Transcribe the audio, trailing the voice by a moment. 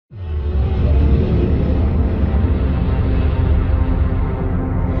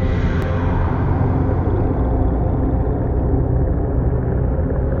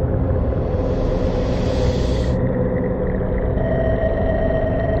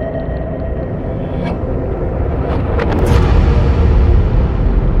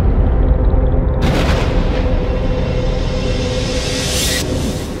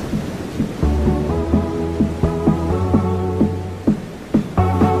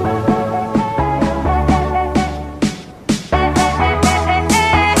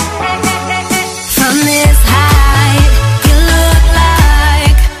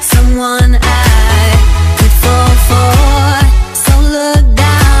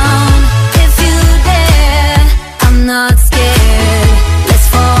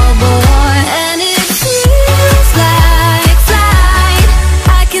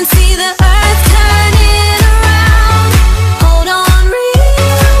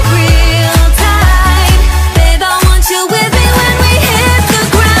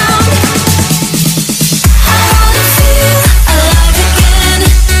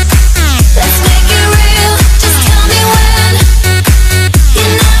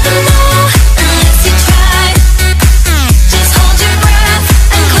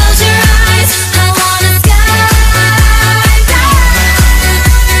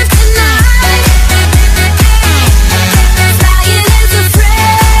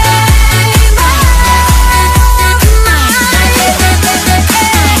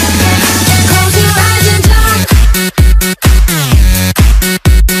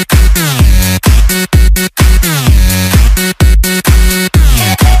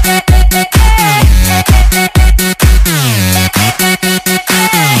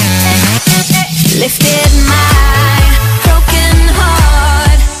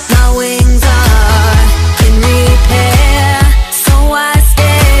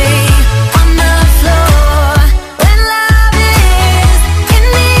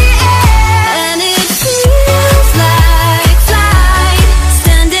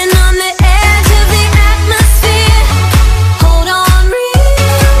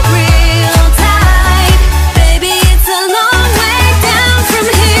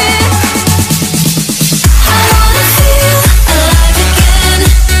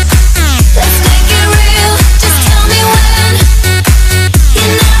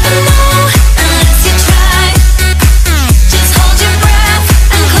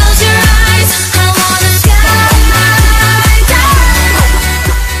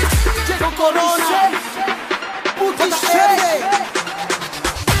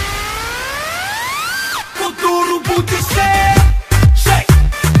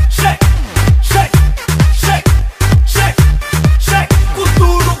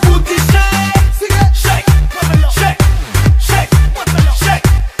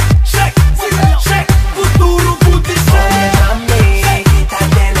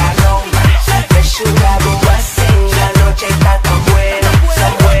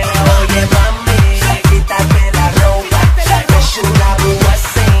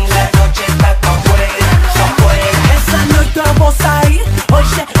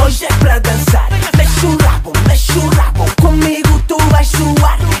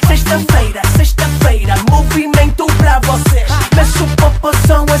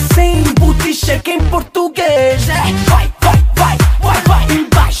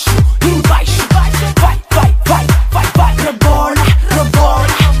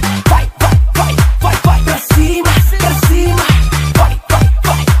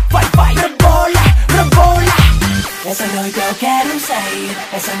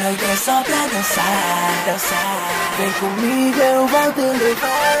essa noite é só pra dançar, dançar. Vem comigo, eu vou te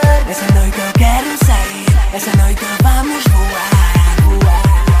levar. Essa noite eu quero sair, essa noite vamos voar, voar.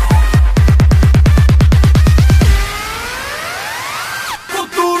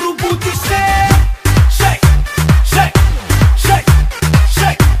 Futuro booty shake, shake, shake, shake,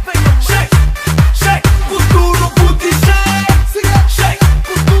 shake, shake, shake. Futuro booty shake, shake,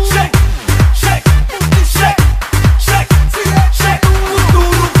 shake, shake, shake, shake, shake.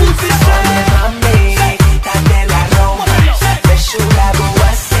 Futuro booty shake. Mami, quítate la ropa, deixa o rabo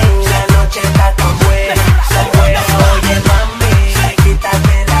assim, la noche está tão buena, tão buena. Oye mami,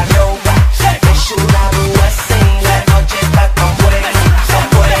 quítate la ropa, deixa o rabo assim, la noche está tão buena, tão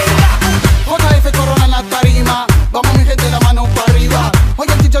buena. JF Corona en la tarima, vamos mi gente la mano para arriba. Hoy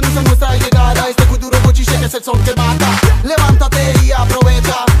el DJ anuncia nuestra llegada, este futuro bochiche que es el son que mata. Levántate y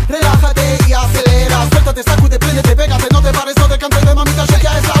aprovecha, relájate y acelera. Suéltate, sacude, préndete, pégate, no te pares, no te cantes de mamita, shake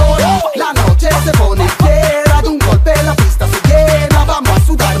a esa hora. La noche se pone entera, de un golpe la pista se llena. Vamos a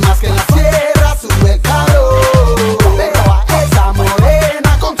sudar más que en la sierra, sube el calor. Veo a esa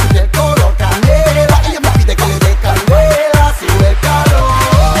morena con su piel color canela, ella me pide que le dé candela, sube el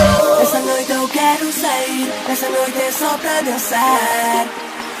calor. Essa noite eu quero sair, essa noite é só pra dançar.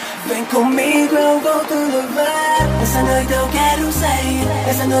 Vem comigo, eu vou te levar. Essa noite eu quero sair,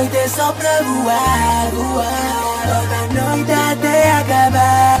 essa noite é só pra voar, voar. Toda noite até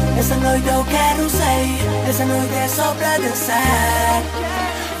acabar. Essa noite eu quero sair, essa noite é só pra dançar.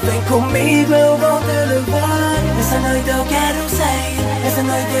 Vem comigo, eu vou te levar. Essa noite eu quero sair, essa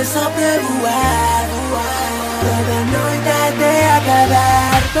noite é só pra voar, voar. Toda noite até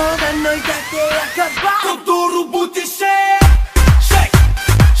acabar, toda noite até acabar. Futuro booty shake.